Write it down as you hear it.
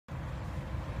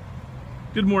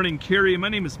Good morning, Cary. My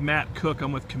name is Matt Cook.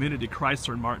 I'm with Community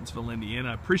Chrysler in Martinsville, Indiana.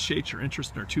 I appreciate your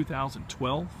interest in our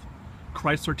 2012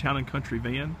 Chrysler Town & Country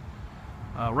van.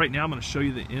 Right now I'm going to show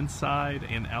you the inside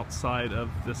and outside of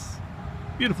this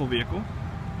beautiful vehicle.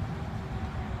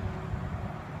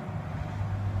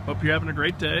 Hope you're having a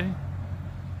great day.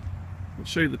 We'll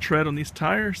show you the tread on these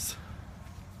tires.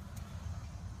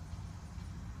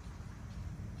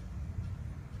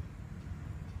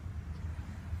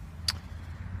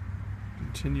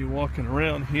 Continue walking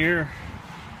around here.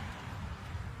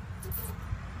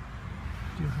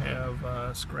 You have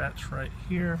a scratch right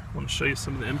here. I want to show you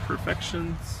some of the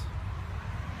imperfections.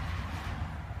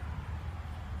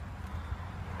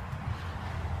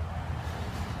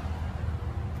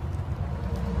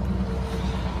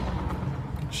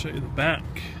 I'll show you the back.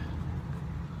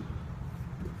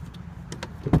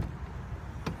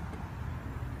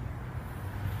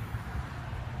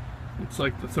 Looks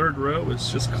like the third row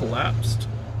is just collapsed.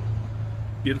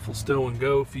 Beautiful stow and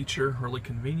go feature, really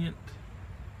convenient.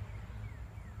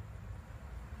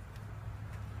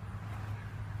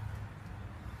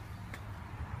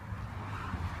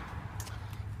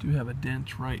 Do have a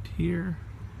dent right here.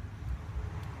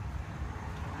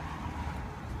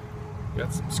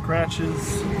 Got some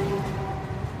scratches.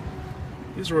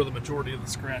 These are where the majority of the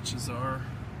scratches are,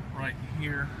 right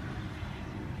here.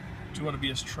 Do want to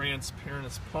be as transparent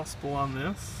as possible on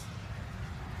this.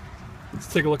 Let's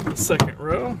take a look at the second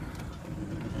row.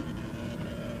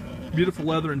 Beautiful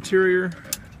leather interior.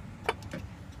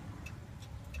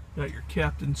 Got your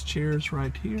captain's chairs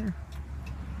right here.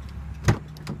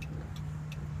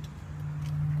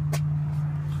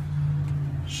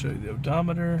 Show you the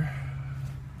odometer.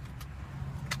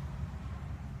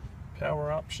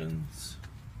 Power options.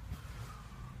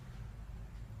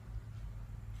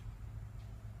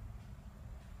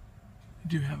 You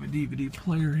do have a DVD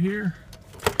player here.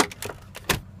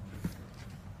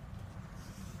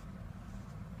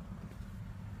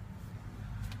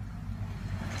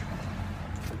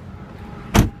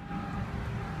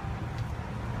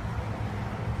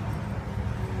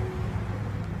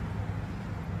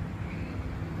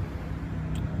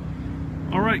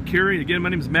 Alright, Cary, again, my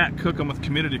name is Matt Cook. I'm with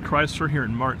Community Chrysler here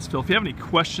in Martinsville. If you have any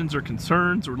questions or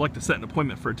concerns or would like to set an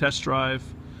appointment for a test drive,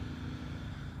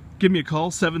 give me a call,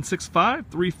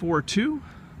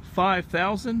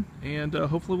 765-342-5000, and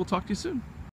hopefully we'll talk to you soon.